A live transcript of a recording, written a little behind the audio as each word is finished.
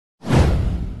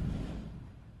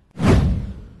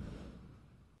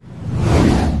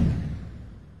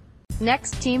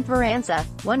Next team for Ansah.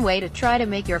 One way to try to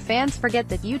make your fans forget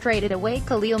that you traded away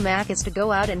Khalil Mack is to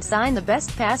go out and sign the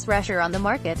best pass rusher on the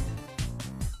market.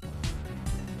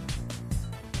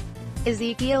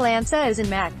 Ezekiel Ansah is in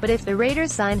Mack, but if the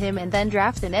Raiders sign him and then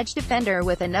draft an edge defender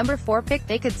with a number 4 pick,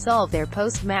 they could solve their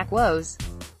post-Mack woes.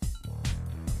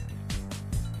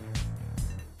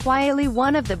 Quietly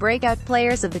one of the breakout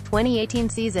players of the 2018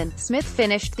 season, Smith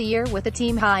finished the year with a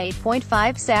team-high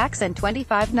 8.5 sacks and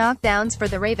 25 knockdowns for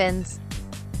the Ravens.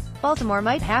 Baltimore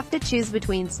might have to choose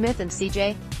between Smith and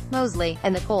C.J. Mosley,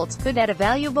 and the Colts could add a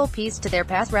valuable piece to their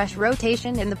pass rush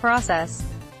rotation in the process.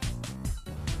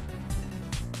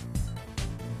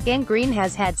 Gang Green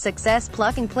has had success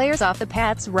plucking players off the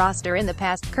Pats roster in the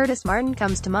past. Curtis Martin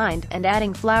comes to mind, and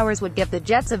adding Flowers would give the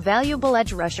Jets a valuable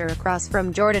edge rusher across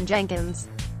from Jordan Jenkins.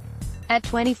 At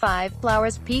 25,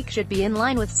 Flowers' peak should be in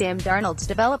line with Sam Darnold's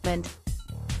development.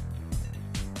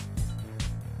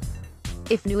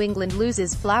 If New England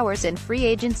loses Flowers in free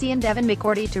agency and Devin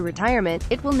McCourty to retirement,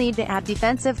 it will need to add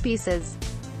defensive pieces.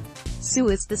 Sue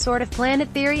is the sort of Planet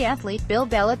Theory athlete Bill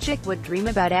Belichick would dream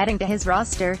about adding to his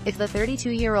roster. If the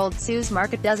 32-year-old Sue's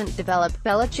market doesn't develop,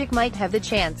 Belichick might have the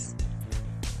chance.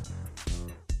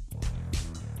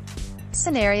 This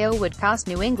scenario would cost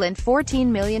New England $14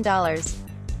 million.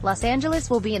 Los Angeles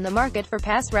will be in the market for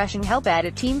pass rushing help at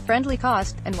a team-friendly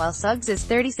cost, and while Suggs is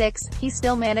 36, he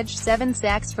still managed 7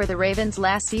 sacks for the Ravens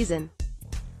last season.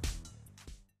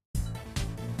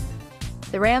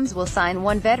 The Rams will sign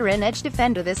one veteran edge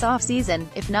defender this offseason,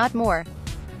 if not more.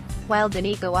 While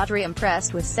Danico Autry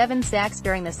impressed with 7 sacks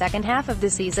during the second half of the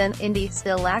season, Indy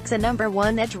still lacks a number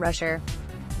 1 edge rusher.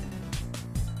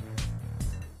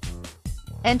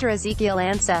 Enter Ezekiel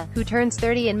Ansah, who turns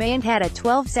 30 in May and had a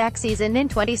 12-sack season in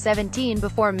 2017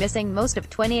 before missing most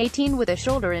of 2018 with a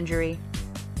shoulder injury.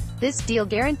 This deal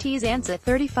guarantees Ansah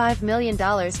 $35 million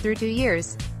through 2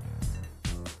 years.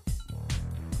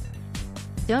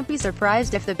 Don't be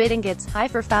surprised if the bidding gets high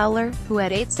for Fowler, who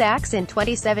had 8 sacks in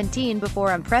 2017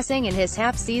 before impressing in his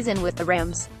half-season with the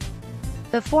Rams.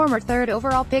 The former 3rd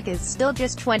overall pick is still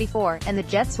just 24, and the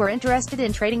Jets were interested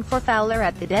in trading for Fowler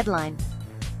at the deadline.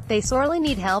 They sorely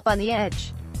need help on the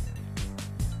edge.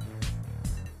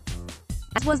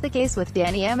 As was the case with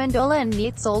Danny Amendola and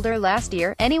Nate Solder last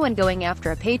year, anyone going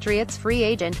after a Patriots free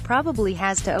agent probably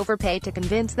has to overpay to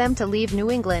convince them to leave New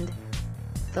England.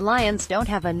 The Lions don't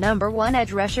have a number 1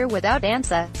 edge rusher without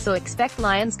Ansah, so expect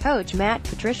Lions coach Matt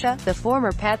Patricia, the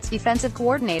former Pats defensive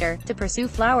coordinator, to pursue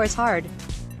Flowers hard.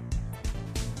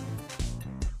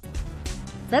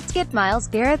 Let's get Myles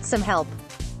Garrett some help.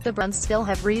 The Browns still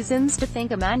have reasons to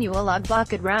think Emmanuel Ogbah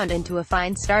could round into a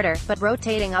fine starter, but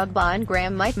rotating Ogbah and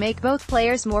Graham might make both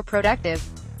players more productive.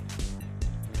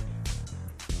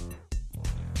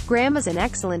 Graham is an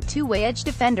excellent two-way edge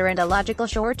defender and a logical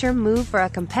short-term move for a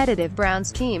competitive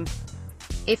Browns team.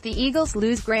 If the Eagles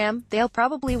lose Graham, they'll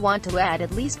probably want to add at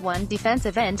least one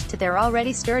defensive end to their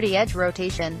already sturdy edge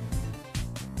rotation.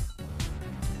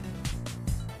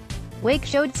 Wake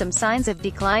showed some signs of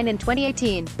decline in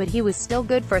 2018, but he was still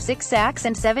good for 6 sacks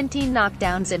and 17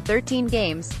 knockdowns in 13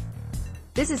 games.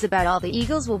 This is about all the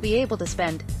Eagles will be able to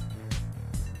spend.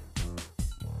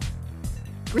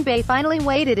 Green Bay finally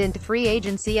waded into free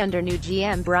agency under new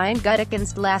GM Brian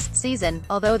Gutekunst last season,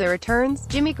 although the returns,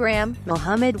 Jimmy Graham,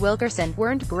 Muhammad Wilkerson,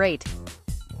 weren't great.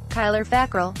 Kyler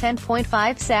Fackrell,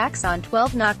 10.5 sacks on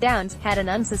 12 knockdowns, had an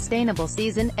unsustainable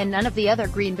season, and none of the other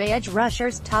Green Bay edge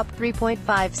rushers topped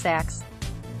 3.5 sacks.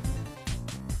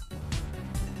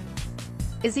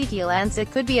 Ezekiel Ansah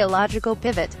could be a logical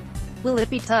pivot. Will it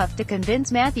be tough to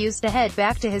convince Matthews to head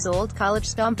back to his old college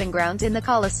stomping grounds in the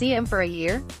Coliseum for a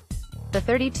year? The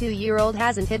 32-year-old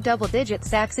hasn't hit double-digit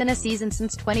sacks in a season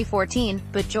since 2014,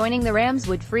 but joining the Rams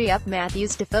would free up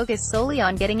Matthews to focus solely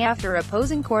on getting after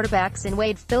opposing quarterbacks in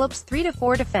Wade Phillips'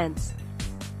 3-4 defense.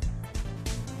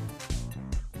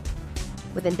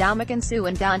 With Ndamukong Suh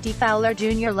and Dante Fowler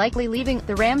Jr. likely leaving,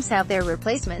 the Rams have their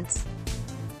replacements.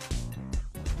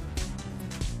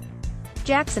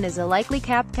 Jackson is a likely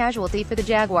cap casualty for the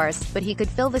Jaguars, but he could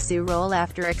fill the Suh role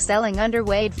after excelling under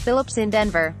Wade Phillips in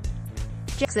Denver.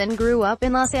 Jackson grew up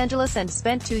in Los Angeles and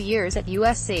spent 2 years at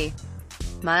USC.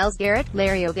 Myles Garrett,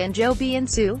 Larry Ogunjobi and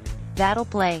Suh? That'll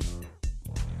play.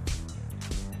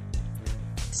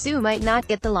 Suh might not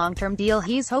get the long-term deal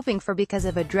he's hoping for because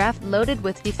of a draft loaded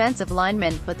with defensive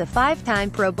linemen, but the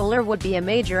 5-time Pro Bowler would be a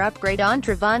major upgrade on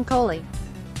Trevon Coley.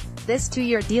 This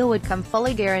 2-year deal would come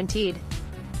fully guaranteed.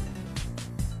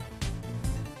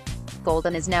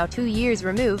 Golden is now 2 years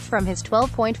removed from his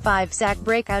 12.5 sack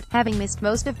breakout, having missed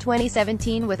most of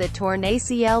 2017 with a torn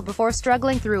ACL before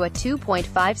struggling through a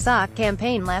 2.5 sack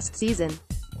campaign last season.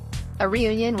 A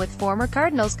reunion with former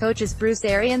Cardinals coaches Bruce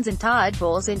Arians and Todd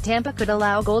Bowles in Tampa could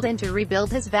allow Golden to rebuild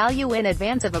his value in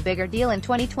advance of a bigger deal in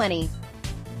 2020.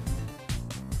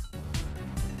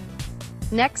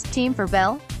 Next team for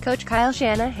Bell. Coach Kyle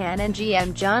Shanahan and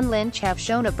GM John Lynch have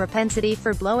shown a propensity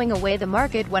for blowing away the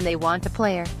market when they want a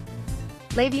player.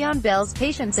 Le'Veon Bell's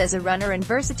patience as a runner and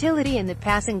versatility in the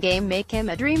passing game make him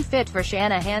a dream fit for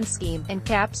Shanahan's scheme, and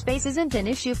cap space isn't an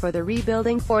issue for the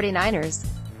rebuilding 49ers.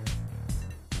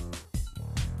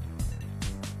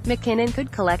 McKinnon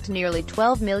could collect nearly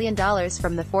 $12 million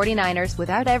from the 49ers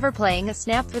without ever playing a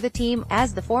snap for the team,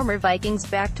 as the former Vikings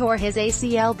back tore his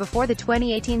ACL before the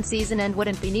 2018 season and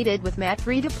wouldn't be needed with Matt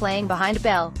Breida playing behind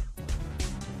Bell.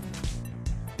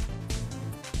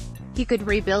 He could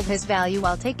rebuild his value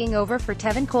while taking over for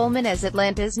Tevin Coleman as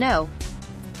Atlanta's No.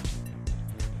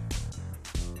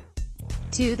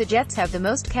 2. The Jets have the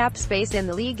most cap space in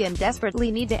the league and desperately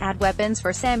need to add weapons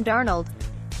for Sam Darnold.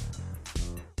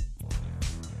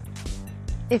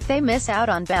 If they miss out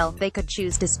on Bell, they could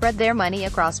choose to spread their money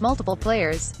across multiple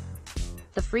players.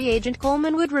 The free agent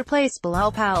Coleman would replace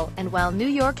Bilal Powell, and while New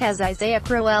York has Isaiah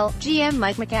Crowell, GM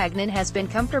Mike Maccagnan has been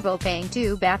comfortable paying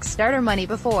two backs starter money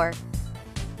before.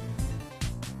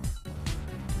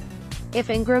 If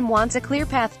Ingram wants a clear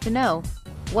path to No.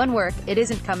 1 work, it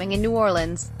isn't coming in New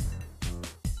Orleans.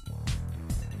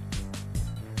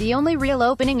 The only real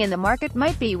opening in the market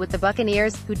might be with the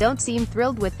Buccaneers, who don't seem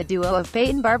thrilled with the duo of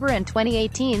Peyton Barber and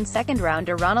 2018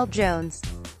 second-rounder Ronald Jones.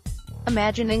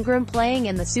 Imagine Ingram playing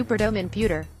in the Superdome in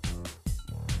pewter.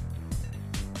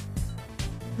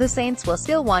 The Saints will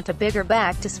still want a bigger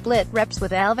back to split reps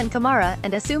with Alvin Kamara,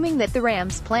 and assuming that the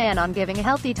Rams plan on giving a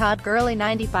healthy Todd Gurley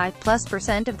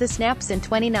 95+% of the snaps in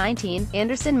 2019,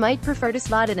 Anderson might prefer to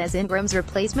slot in as Ingram's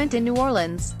replacement in New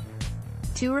Orleans.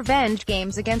 2 revenge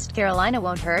games against Carolina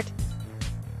won't hurt.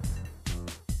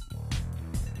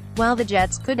 While the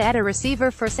Jets could add a receiver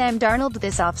for Sam Darnold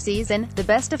this offseason, the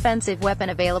best offensive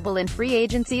weapon available in free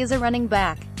agency is a running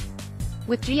back.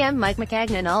 With GM Mike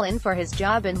Maccagnan all in for his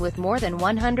job and with more than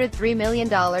 $103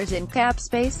 million in cap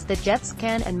space, the Jets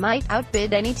can and might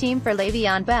outbid any team for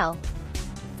Le'Veon Bell.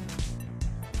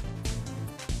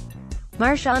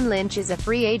 Marshawn Lynch is a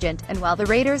free agent, and while the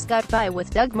Raiders got by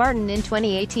with Doug Martin in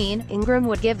 2018, Ingram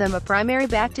would give them a primary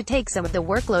back to take some of the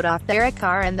workload off Derek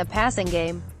Carr and the passing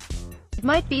game. It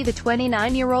might be the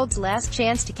 29-year-old's last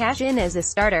chance to cash in as a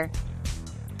starter.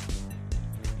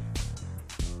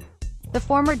 The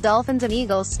former Dolphins and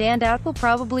Eagles standout will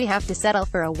probably have to settle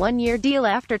for a one-year deal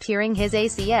after tearing his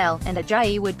ACL, and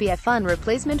Ajayi would be a fun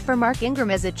replacement for Mark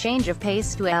Ingram as a change of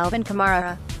pace to Alvin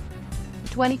Kamara.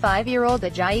 25-year-old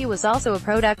Ajayi was also a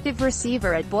productive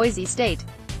receiver at Boise State.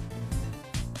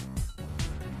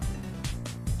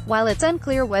 While it's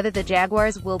unclear whether the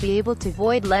Jaguars will be able to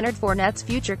void Leonard Fournette's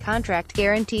future contract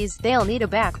guarantees, they'll need a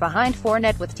back behind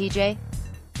Fournette with T.J.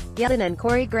 Yeldon and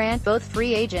Corey Grant both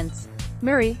free agents.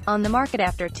 Murray, on the market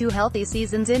after 2 healthy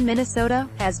seasons in Minnesota,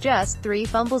 has just 3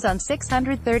 fumbles on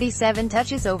 637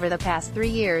 touches over the past 3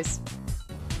 years.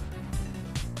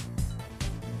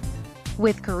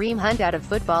 With Kareem Hunt out of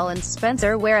football and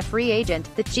Spencer Ware a free agent,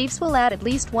 the Chiefs will add at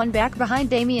least one back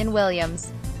behind Damian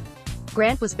Williams.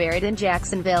 Grant was buried in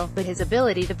Jacksonville, but his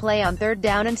ability to play on third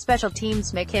down and special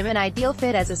teams make him an ideal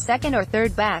fit as a second or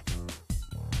third back.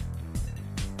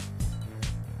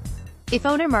 If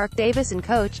owner Mark Davis and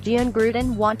coach Jon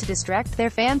Gruden want to distract their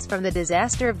fans from the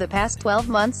disaster of the past 12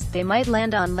 months, they might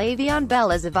land on Le'Veon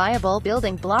Bell as a viable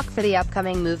building block for the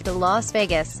upcoming move to Las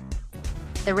Vegas.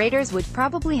 The Raiders would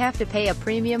probably have to pay a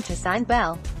premium to sign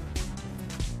Bell.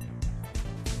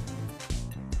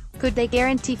 Could they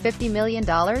guarantee $50 million?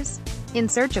 In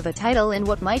search of a title in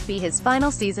what might be his final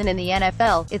season in the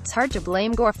NFL, it's hard to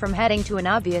blame Gore from heading to an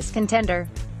obvious contender.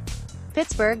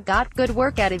 Pittsburgh got good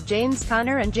work out of James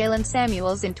Conner and Jalen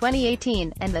Samuels in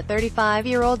 2018, and the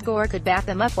 35-year-old Gore could back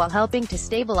them up while helping to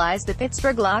stabilize the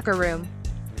Pittsburgh locker room.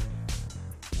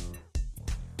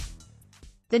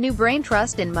 The new brain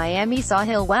trust in Miami saw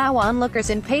Hill wow onlookers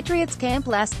in Patriots camp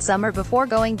last summer before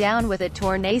going down with a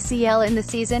torn ACL in the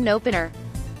season opener.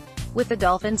 With the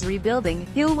Dolphins rebuilding,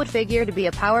 Hill would figure to be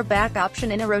a power back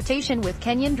option in a rotation with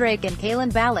Kenyon Drake and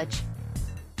Kalen Ballage.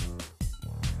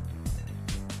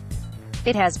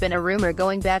 It has been a rumor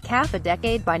going back half a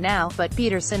decade by now, but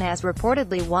Peterson has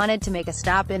reportedly wanted to make a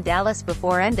stop in Dallas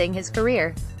before ending his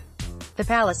career. The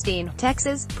Palestine,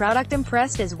 Texas, product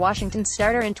impressed as Washington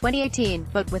starter in 2018,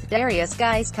 but with Darius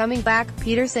Guice coming back,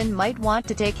 Peterson might want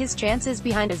to take his chances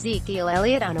behind Ezekiel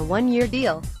Elliott on a one-year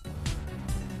deal.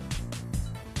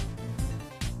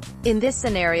 In this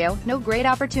scenario, no great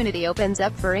opportunity opens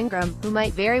up for Ingram, who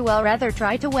might very well rather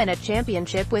try to win a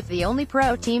championship with the only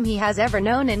pro team he has ever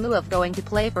known in lieu of going to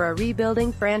play for a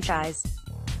rebuilding franchise.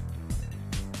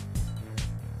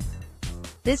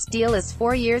 This deal is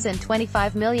 4 years and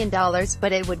 $25 million,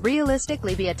 but it would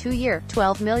realistically be a 2-year,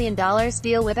 $12 million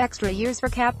deal with extra years for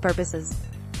cap purposes.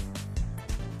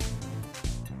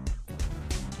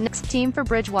 Next team for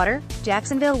Bridgewater,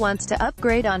 Jacksonville wants to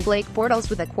upgrade on Blake Bortles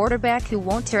with a quarterback who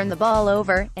won't turn the ball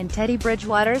over, and Teddy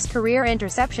Bridgewater's career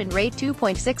interception rate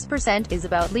 2.6% is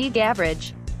about league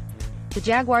average. The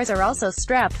Jaguars are also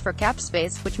strapped for cap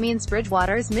space, which means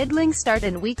Bridgewater's middling start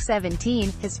in Week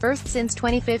 17, his first since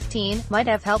 2015, might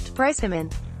have helped price him in.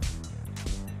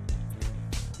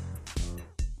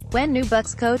 When new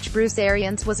Bucs coach Bruce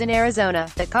Arians was in Arizona,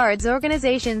 the Cards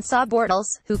organization saw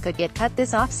Bortles, who could get cut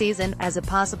this offseason, as a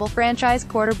possible franchise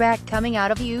quarterback coming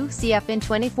out of UCF in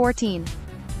 2014.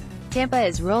 Tampa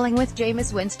is rolling with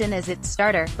Jameis Winston as its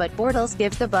starter, but Bortles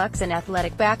gives the Bucs an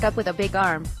athletic backup with a big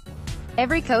arm.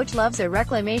 Every coach loves a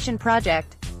reclamation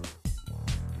project.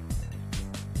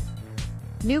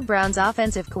 New Browns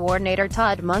offensive coordinator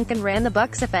Todd Monken ran the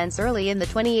Bucs offense early in the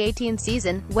 2018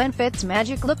 season, when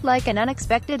Fitzmagic looked like an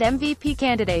unexpected MVP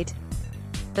candidate.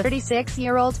 The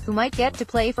 36-year-old, who might get to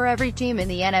play for every team in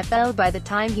the NFL by the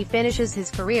time he finishes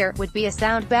his career, would be a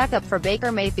sound backup for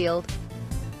Baker Mayfield.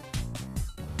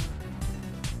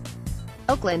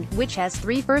 Oakland, which has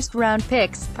 3 first-round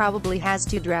picks, probably has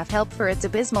to draft help for its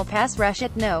abysmal pass rush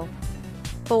at No.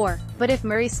 4. But if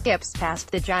Murray skips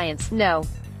past the Giants, No.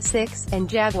 6, and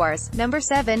Jaguars, number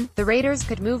 7, the Raiders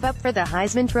could move up for the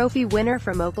Heisman Trophy winner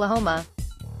from Oklahoma.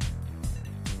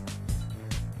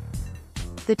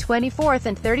 The 24th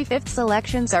and 35th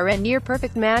selections are a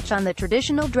near-perfect match on the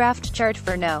traditional draft chart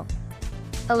for No.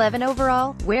 11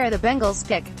 overall, where the Bengals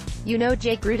pick. You know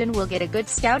Jake Gruden will get a good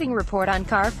scouting report on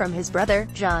Carr from his brother,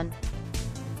 John.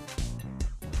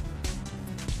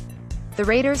 The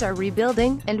Raiders are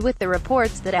rebuilding, and with the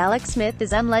reports that Alex Smith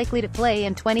is unlikely to play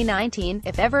in 2019,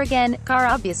 if ever again, Carr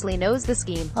obviously knows the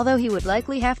scheme, although he would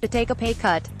likely have to take a pay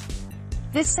cut.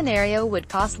 This scenario would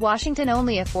cost Washington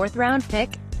only a 4th-round pick.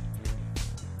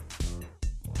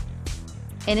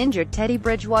 An injured Teddy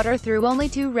Bridgewater threw only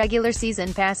 2 regular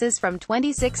season passes from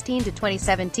 2016 to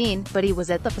 2017, but he was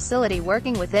at the facility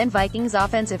working with then Vikings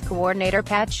offensive coordinator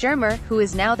Pat Shurmur, who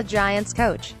is now the Giants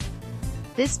coach.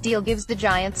 This deal gives the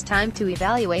Giants time to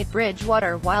evaluate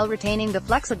Bridgewater while retaining the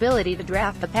flexibility to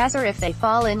draft a passer if they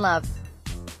fall in love.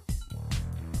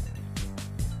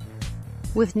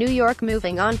 With New York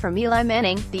moving on from Eli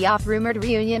Manning, the oft-rumored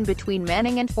reunion between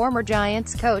Manning and former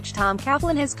Giants coach Tom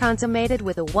Coughlin has consummated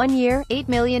with a 1-year, $8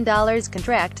 million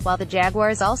contract, while the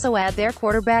Jaguars also add their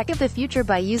quarterback of the future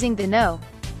by using the No.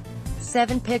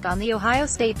 7 pick on the Ohio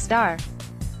State star.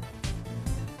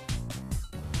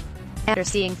 After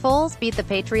seeing Foles beat the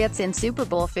Patriots in Super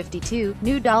Bowl 52,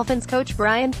 new Dolphins coach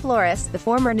Brian Flores, the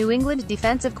former New England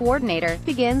defensive coordinator,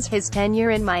 begins his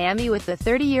tenure in Miami with the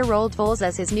 30-year-old Foles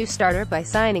as his new starter by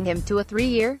signing him to a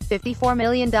 3-year, $54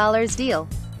 million deal.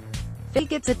 He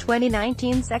gets a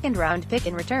 2019 second-round pick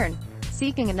in return.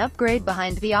 Seeking an upgrade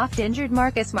behind the oft-injured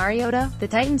Marcus Mariota, the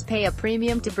Titans pay a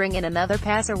premium to bring in another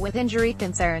passer with injury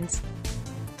concerns.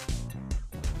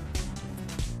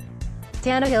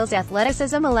 Tannehill's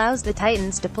athleticism allows the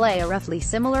Titans to play a roughly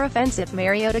similar offense if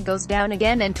Mariota goes down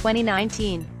again in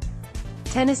 2019.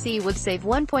 Tennessee would save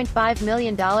 $1.5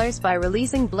 million by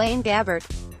releasing Blaine Gabbert.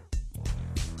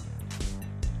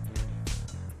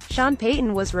 Sean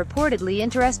Payton was reportedly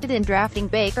interested in drafting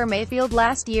Baker Mayfield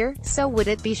last year, so would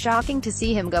it be shocking to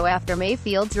see him go after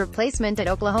Mayfield's replacement at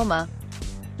Oklahoma?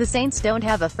 The Saints don't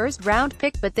have a first-round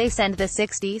pick, but they send the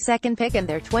 62nd pick and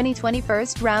their 2020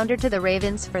 first-rounder to the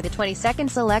Ravens for the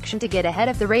 22nd selection to get ahead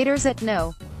of the Raiders at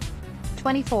No.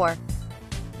 24.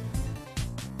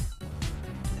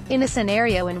 In a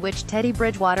scenario in which Teddy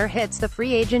Bridgewater hits the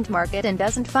free agent market and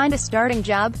doesn't find a starting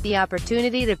job, the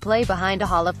opportunity to play behind a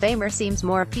Hall of Famer seems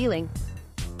more appealing.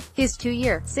 His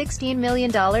 2-year, $16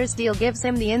 million deal gives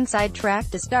him the inside track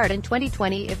to start in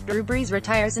 2020 if Drew Brees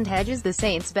retires and hedges the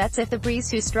Saints' bets if the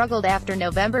Brees who struggled after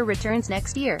November returns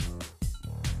next year.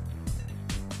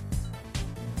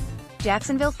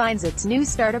 Jacksonville finds its new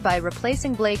starter by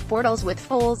replacing Blake Bortles with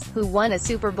Foles, who won a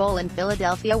Super Bowl in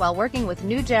Philadelphia while working with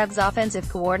new Jags offensive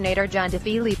coordinator John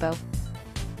DeFilippo.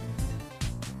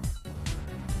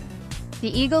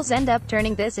 The Eagles end up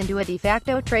turning this into a de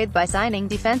facto trade by signing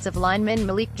defensive lineman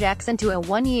Malik Jackson to a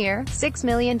 1-year, $6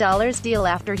 million deal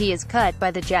after he is cut by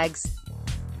the Jags.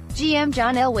 GM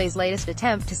John Elway's latest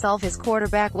attempt to solve his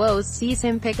quarterback woes sees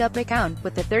him pick up account,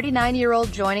 with the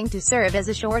 39-year-old joining to serve as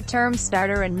a short-term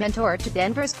starter and mentor to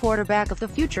Denver's quarterback of the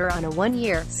future on a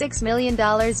one-year, $6 million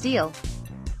deal.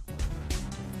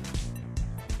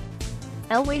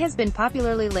 Elway has been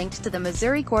popularly linked to the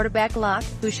Missouri quarterback lock,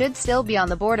 who should still be on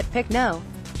the board at pick no.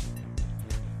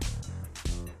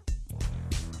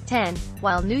 10.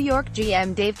 While New York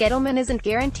GM Dave Gettleman isn't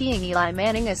guaranteeing Eli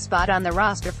Manning a spot on the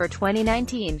roster for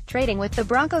 2019, trading with the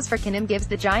Broncos for Keenum gives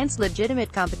the Giants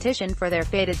legitimate competition for their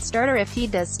fated starter if he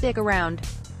does stick around.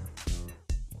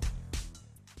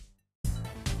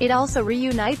 It also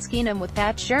reunites Keenum with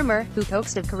Pat Shurmur, who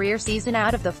coaxed a career season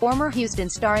out of the former Houston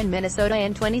star in Minnesota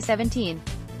in 2017.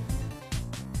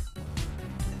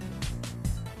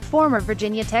 Former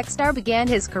Virginia Tech star began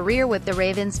his career with the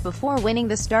Ravens before winning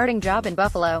the starting job in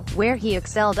Buffalo, where he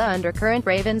excelled under current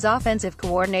Ravens offensive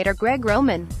coordinator Greg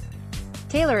Roman.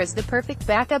 Taylor is the perfect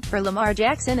backup for Lamar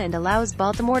Jackson and allows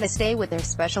Baltimore to stay with their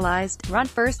specialized,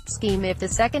 run-first scheme if the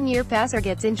second-year passer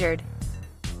gets injured.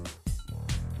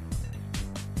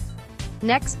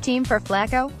 Next team for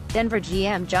Flacco. Denver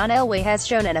GM John Elway has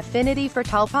shown an affinity for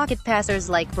tall pocket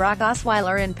passers like Brock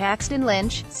Osweiler and Paxton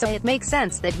Lynch, so it makes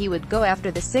sense that he would go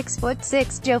after the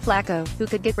 6'6" Joe Flacco, who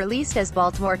could get released as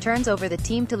Baltimore turns over the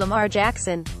team to Lamar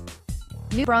Jackson.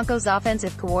 New Broncos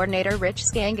offensive coordinator Rich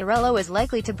Scangarello is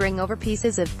likely to bring over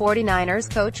pieces of 49ers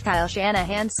coach Kyle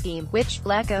Shanahan's scheme, which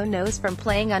Flacco knows from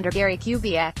playing under Gary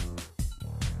Kubiak.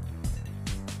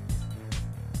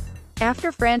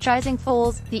 After franchising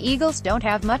Foles, the Eagles don't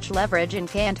have much leverage and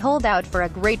can't hold out for a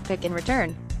great pick in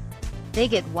return. They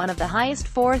get one of the highest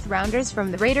fourth-rounders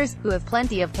from the Raiders, who have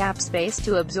plenty of cap space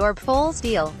to absorb Foles'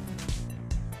 deal.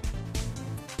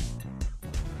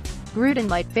 Gruden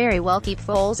might very well keep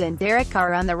Foles and Derek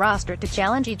Carr on the roster to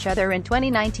challenge each other in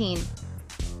 2019.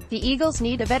 The Eagles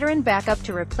need a veteran backup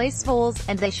to replace Foles,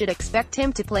 and they should expect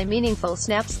him to play meaningful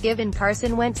snaps given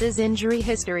Carson Wentz's injury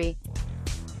history.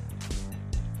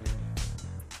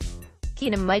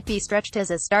 Keenum might be stretched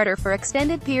as a starter for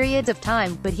extended periods of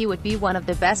time, but he would be one of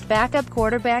the best backup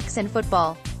quarterbacks in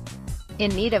football.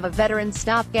 In need of a veteran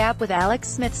stopgap with Alex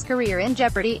Smith's career in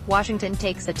jeopardy, Washington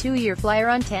takes a two-year flyer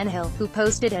on Tannehill, who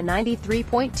posted a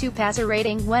 93.2 passer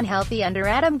rating when healthy under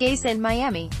Adam Gase in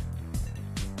Miami.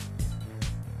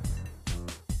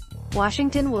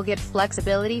 Washington will get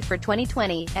flexibility for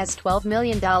 2020, as $12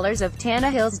 million of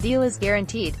Tannehill's deal is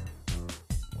guaranteed.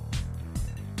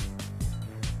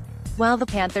 While the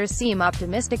Panthers seem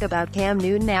optimistic about Cam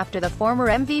Newton after the former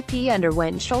MVP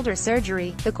underwent shoulder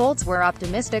surgery, the Colts were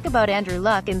optimistic about Andrew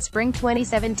Luck in spring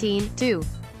 2017, too.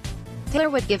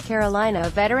 Taylor would give Carolina a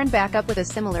veteran backup with a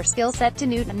similar skill set to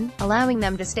Newton, allowing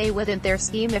them to stay within their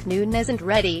scheme if Newton isn't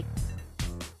ready.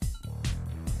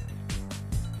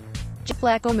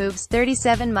 Flacco moves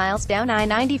 37 miles down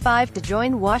I-95 to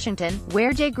join Washington,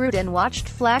 where Jay Gruden watched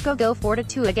Flacco go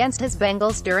 4-2 against his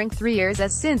Bengals during 3 years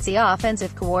as Cincy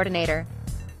offensive coordinator.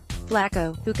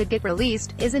 Flacco, who could get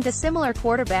released, isn't a similar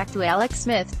quarterback to Alex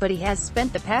Smith, but he has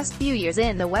spent the past few years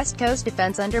in the West Coast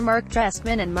defense under Mark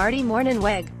Trestman and Marty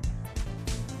Mornhinweg.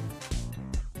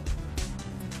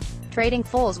 Trading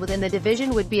Foles within the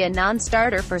division would be a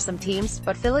non-starter for some teams,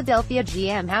 but Philadelphia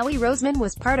GM Howie Roseman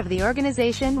was part of the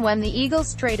organization when the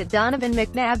Eagles traded Donovan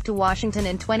McNabb to Washington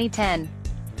in 2010.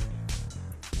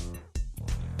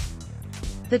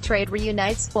 The trade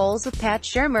reunites Foles with Pat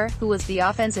Shurmur, who was the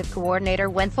offensive coordinator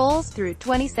when Foles threw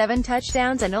 27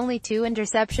 touchdowns and only 2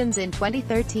 interceptions in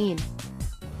 2013.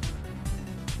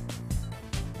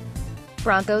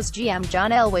 Broncos GM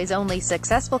John Elway's only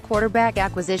successful quarterback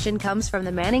acquisition comes from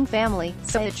the Manning family,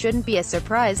 so it shouldn't be a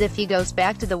surprise if he goes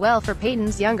back to the well for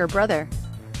Peyton's younger brother.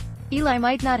 Eli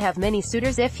might not have many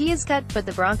suitors if he is cut, but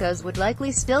the Broncos would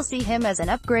likely still see him as an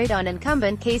upgrade on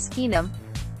incumbent Case Keenum.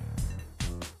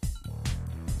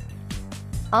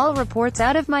 All reports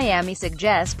out of Miami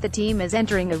suggest the team is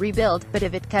entering a rebuild, but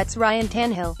if it cuts Ryan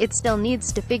Tannehill, it still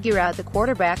needs to figure out the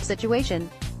quarterback situation.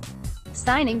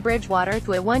 Signing Bridgewater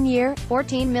to a one-year,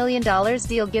 $14 million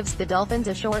deal gives the Dolphins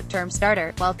a short-term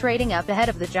starter, while trading up ahead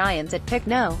of the Giants at pick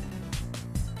no.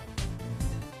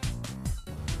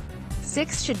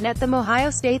 6 should net them Ohio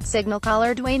State signal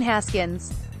caller Dwayne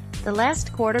Haskins. The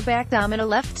last quarterback domino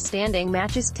left standing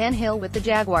matches Tannehill with the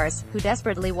Jaguars, who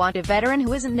desperately want a veteran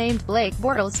who isn't named Blake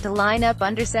Bortles to line up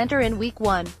under center in Week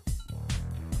 1.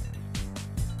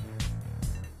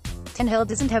 Tannehill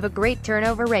doesn't have a great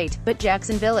turnover rate, but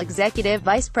Jacksonville Executive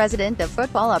Vice President of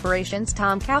Football Operations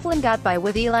Tom Coughlin got by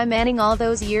with Eli Manning all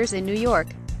those years in New York.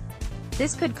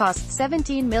 This could cost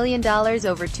 $17 million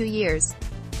over 2 years.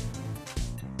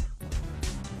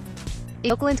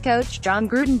 Oakland coach John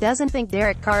Gruden doesn't think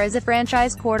Derek Carr is a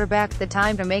franchise quarterback. The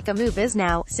time to make a move is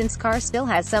now, since Carr still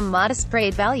has some modest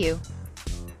trade value.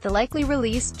 The likely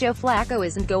release, Joe Flacco,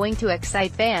 isn't going to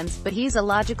excite fans, but he's a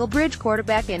logical bridge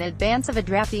quarterback in advance of a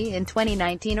draftee in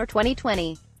 2019 or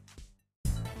 2020.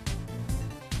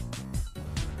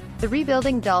 The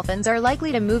rebuilding Dolphins are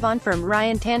likely to move on from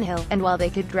Ryan Tannehill, and while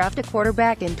they could draft a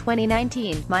quarterback in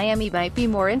 2019, Miami might be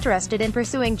more interested in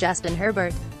pursuing Justin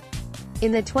Herbert.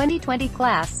 In the 2020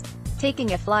 class,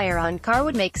 taking a flyer on Carr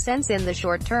would make sense in the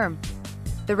short term.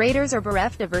 The Raiders are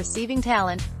bereft of receiving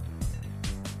talent.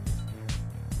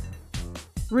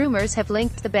 Rumors have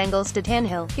linked the Bengals to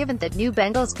Tannehill, given that new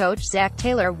Bengals coach Zach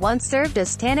Taylor once served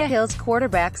as Tannehill's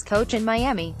quarterbacks coach in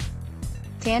Miami.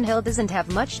 Tannehill doesn't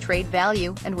have much trade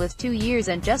value, and with 2 years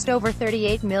and just over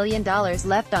 $38 million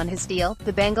left on his deal,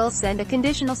 the Bengals send a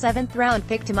conditional 7th-round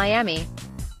pick to Miami.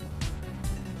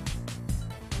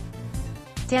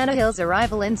 Tannehill's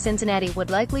arrival in Cincinnati would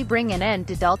likely bring an end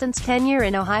to Dalton's tenure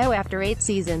in Ohio after 8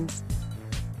 seasons.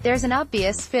 There's an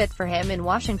obvious fit for him in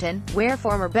Washington, where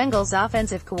former Bengals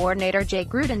offensive coordinator Jay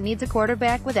Gruden needs a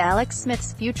quarterback with Alex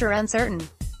Smith's future uncertain.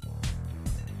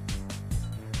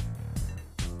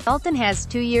 Dalton has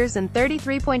 2 years and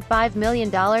 $33.5 million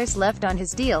left on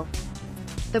his deal.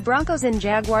 The Broncos and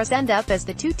Jaguars end up as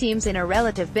the two teams in a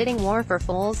relative bidding war for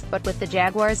Foles, but with the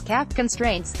Jaguars' cap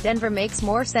constraints, Denver makes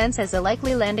more sense as a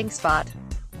likely landing spot.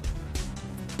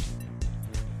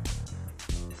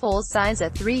 Foles signs a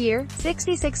 3-year,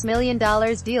 $66 million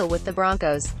deal with the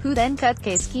Broncos, who then cut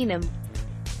Case Keenum.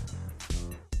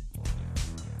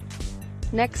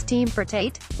 Next team for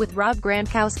Tate, with Rob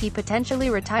Gronkowski potentially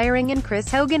retiring and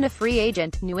Chris Hogan a free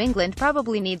agent, New England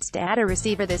probably needs to add a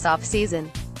receiver this offseason.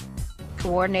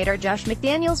 Coordinator Josh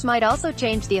McDaniels might also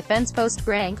change the offense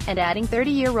post-Gronk, and adding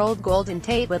 30-year-old Golden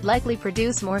Tate would likely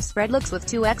produce more spread looks with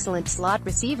two excellent slot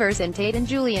receivers in Tate and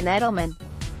Julian Edelman.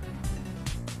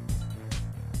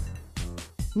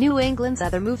 New England's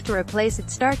other move to replace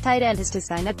its star tight end is to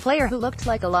sign a player who looked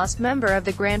like a lost member of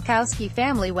the Gronkowski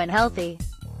family when healthy.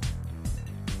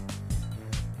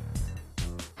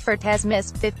 Ford has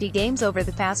missed 50 games over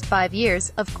the past 5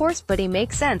 years, of course, but he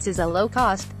makes sense as a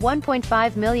low-cost,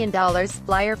 $1.5 million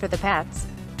flyer for the Pats.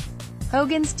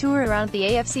 Hogan's tour around the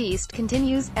AFC East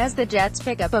continues, as the Jets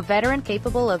pick up a veteran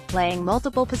capable of playing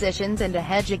multiple positions and a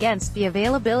hedge against the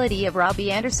availability of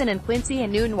Robbie Anderson and Quincy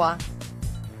Enunwa.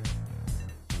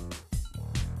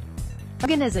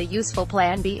 Hogan is a useful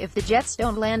plan B if the Jets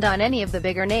don't land on any of the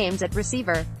bigger names at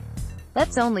receiver.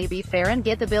 Let's only be fair and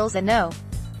get the Bills a no.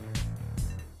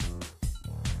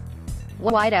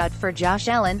 Wideout for Josh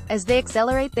Allen, as they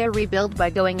accelerate their rebuild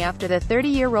by going after the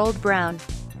 30-year-old Brown.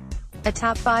 A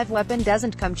top 5 weapon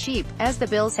doesn't come cheap, as the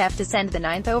Bills have to send the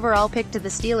 9th overall pick to the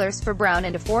Steelers for Brown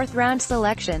and a 4th-round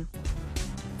selection.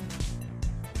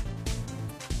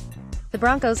 The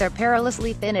Broncos are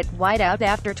perilously thin at wideout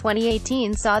after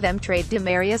 2018 saw them trade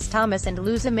Demaryius Thomas and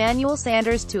lose Emmanuel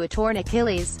Sanders to a torn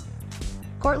Achilles.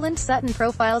 Courtland Sutton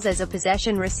profiles as a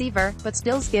possession receiver, but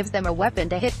still gives them a weapon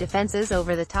to hit defenses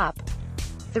over the top.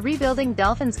 The rebuilding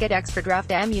Dolphins get extra draft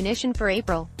ammunition for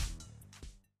April.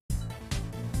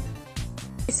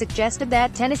 They suggested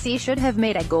that Tennessee should have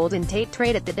made a Golden Tate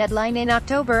trade at the deadline in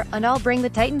October, and I'll bring the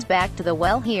Titans back to the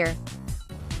well here.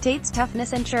 Tate's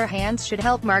toughness and sure hands should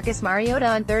help Marcus Mariota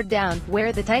on 3rd down,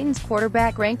 where the Titans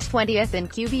quarterback ranked 20th in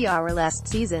QBR last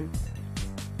season.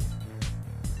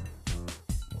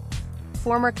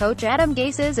 Former coach Adam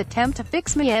Gase's attempt to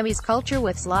fix Miami's culture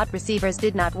with slot receivers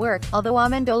did not work, although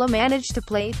Amendola managed to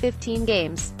play 15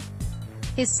 games.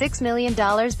 His $6 million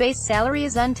base salary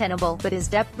is untenable, but his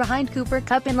depth behind Cooper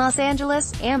Kupp in Los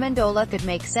Angeles, Amendola could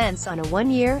make sense on a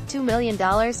 1-year, $2 million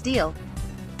deal.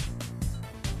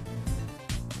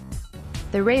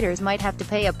 The Raiders might have to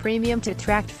pay a premium to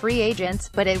attract free agents,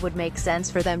 but it would make sense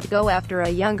for them to go after a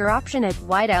younger option at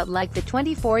wideout like the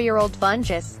 24-year-old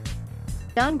Funchess.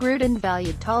 John Gruden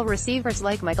valued tall receivers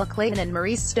like Michael Clayton and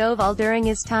Maurice Stovall during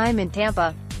his time in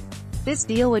Tampa. This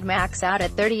deal would max out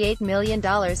at $38 million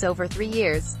over 3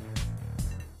 years.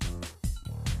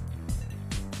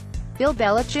 Bill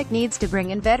Belichick needs to bring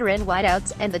in veteran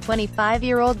wideouts, and the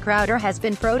 25-year-old Crowder has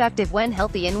been productive when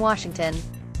healthy in Washington.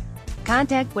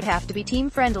 Contact would have to be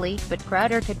team-friendly, but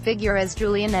Crowder could figure as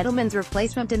Julian Edelman's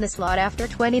replacement in the slot after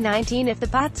 2019 if the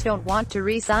Pats don't want to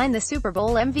re-sign the Super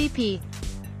Bowl MVP.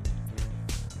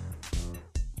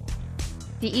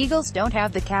 The Eagles don't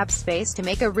have the cap space to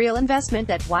make a real investment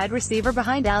at wide receiver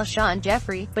behind Alshon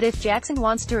Jeffrey, but if Jackson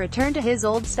wants to return to his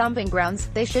old stomping grounds,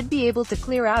 they should be able to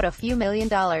clear out a few $1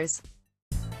 million.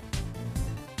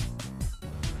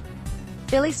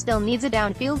 Philly still needs a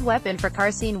downfield weapon for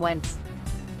Carson Wentz.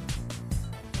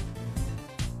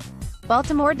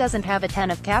 Baltimore doesn't have a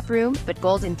ton of cap room, but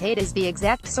Golden Tate is the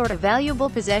exact sort of valuable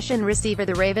possession receiver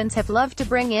the Ravens have loved to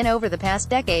bring in over the past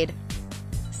decade.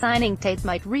 Signing Tate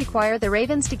might require the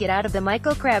Ravens to get out of the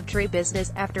Michael Crabtree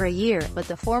business after a year, but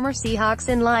the former Seahawks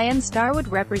and Lions star would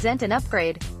represent an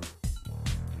upgrade.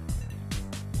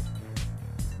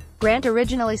 Grant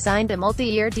originally signed a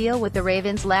multi-year deal with the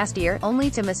Ravens last year, only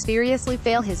to mysteriously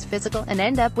fail his physical and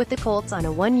end up with the Colts on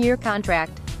a one-year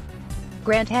contract.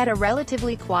 Grant had a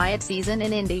relatively quiet season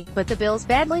in Indy, but the Bills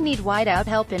badly need wideout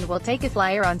help and will take a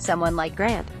flyer on someone like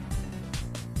Grant.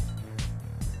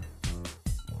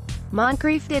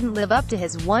 Moncrief didn't live up to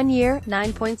his one-year,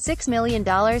 $9.6 million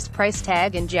price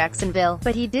tag in Jacksonville,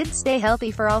 but he did stay healthy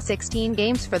for all 16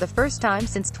 games for the first time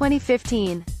since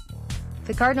 2015.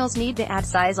 The Cardinals need to add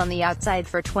size on the outside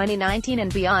for 2019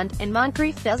 and beyond, and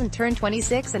Moncrief doesn't turn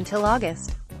 26 until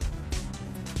August.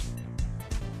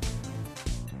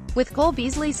 With Cole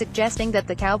Beasley suggesting that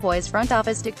the Cowboys front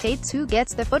office dictates who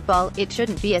gets the football, it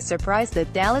shouldn't be a surprise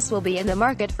that Dallas will be in the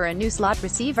market for a new slot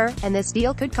receiver, and this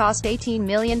deal could cost $18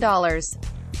 million.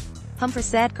 Humphrey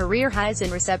set career highs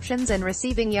in receptions and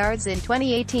receiving yards in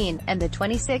 2018, and the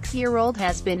 26-year-old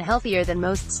has been healthier than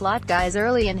most slot guys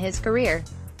early in his career.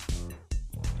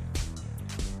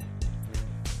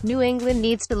 New England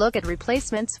needs to look at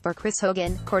replacements for Chris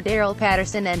Hogan, Cordarrelle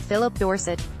Patterson and Philip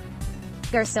Dorsett.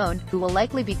 Garcon, who will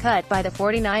likely be cut by the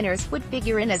 49ers, would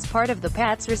figure in as part of the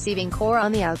Pats' receiving core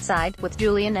on the outside, with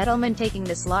Julian Edelman taking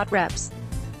the slot reps.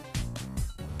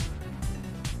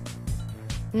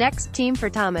 Next team for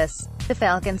Thomas. The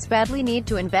Falcons badly need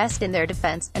to invest in their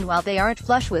defense, and while they aren't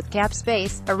flush with cap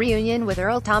space, a reunion with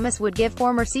Earl Thomas would give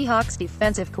former Seahawks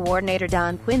defensive coordinator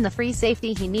Don Quinn the free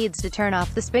safety he needs to turn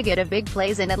off the spigot of big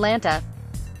plays in Atlanta.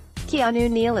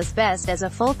 Keanu Neal is best as a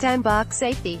full-time box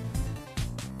safety.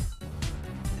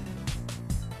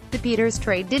 The Peters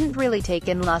trade didn't really take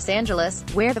in Los Angeles,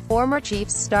 where the former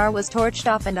Chiefs star was torched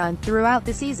off and on throughout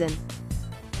the season.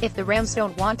 If the Rams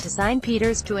don't want to sign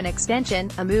Peters to an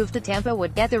extension, a move to Tampa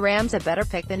would get the Rams a better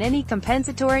pick than any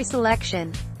compensatory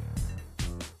selection.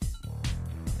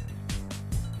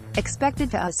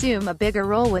 Expected to assume a bigger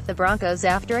role with the Broncos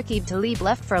after Aqib Talib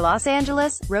left for Los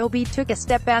Angeles, Roby took a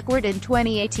step backward in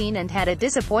 2018 and had a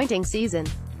disappointing season.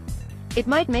 It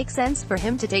might make sense for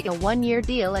him to take a one-year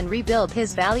deal and rebuild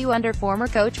his value under former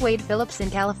coach Wade Phillips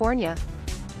in California.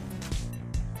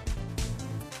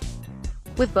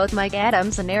 With both Mike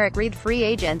Adams and Eric Reid free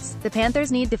agents, the Panthers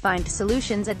need to find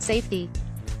solutions at safety.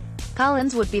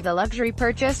 Collins would be the luxury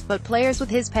purchase, but players with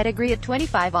his pedigree at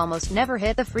 25 almost never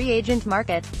hit the free agent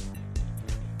market.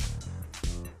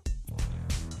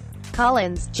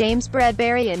 Collins, James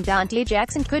Bradbury and Dante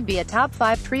Jackson could be a top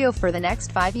 5 trio for the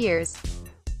next 5 years.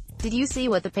 Did you see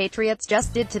what the Patriots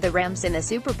just did to the Rams in the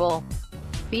Super Bowl?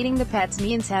 Beating the Pats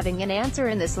means having an answer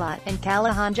in the slot, and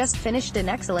Callahan just finished an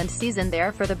excellent season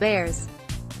there for the Bears.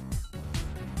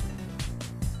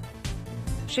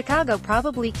 Chicago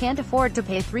probably can't afford to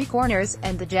pay 3 corners,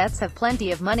 and the Jets have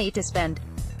plenty of money to spend.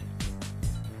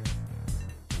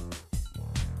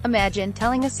 Imagine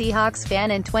telling a Seahawks fan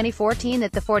in 2014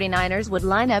 that the 49ers would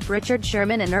line up Richard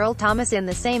Sherman and Earl Thomas in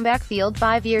the same backfield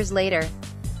 5 years later.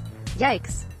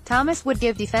 Yikes. Thomas would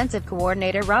give defensive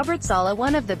coordinator Robert Saleh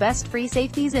one of the best free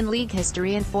safeties in league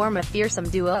history and form a fearsome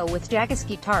duo with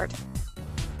Jaquiski Tartt.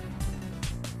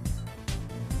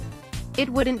 It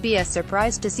wouldn't be a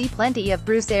surprise to see plenty of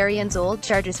Bruce Arians' old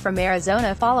charges from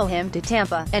Arizona follow him to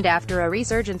Tampa, and after a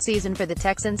resurgent season for the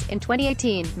Texans in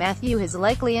 2018, Matthew is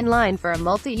likely in line for a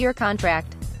multi-year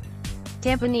contract.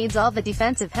 Tampa needs all the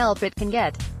defensive help it can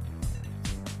get.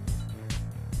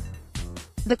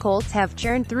 The Colts have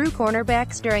churned through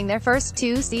cornerbacks during their first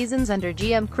 2 seasons under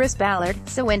GM Chris Ballard,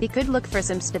 so Wendy could look for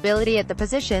some stability at the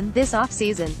position this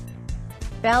offseason.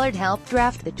 Ballard helped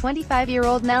draft the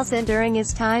 25-year-old Nelson during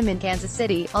his time in Kansas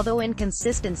City, although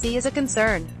inconsistency is a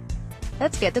concern.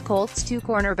 Let's get the Colts 2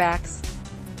 cornerbacks.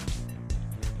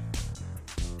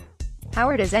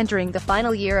 Howard is entering the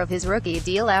final year of his rookie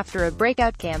deal after a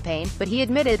breakout campaign, but he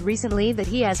admitted recently that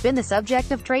he has been the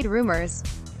subject of trade rumors.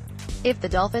 If the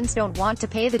Dolphins don't want to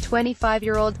pay the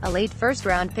 25-year-old, a late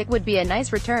first-round pick would be a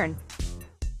nice return.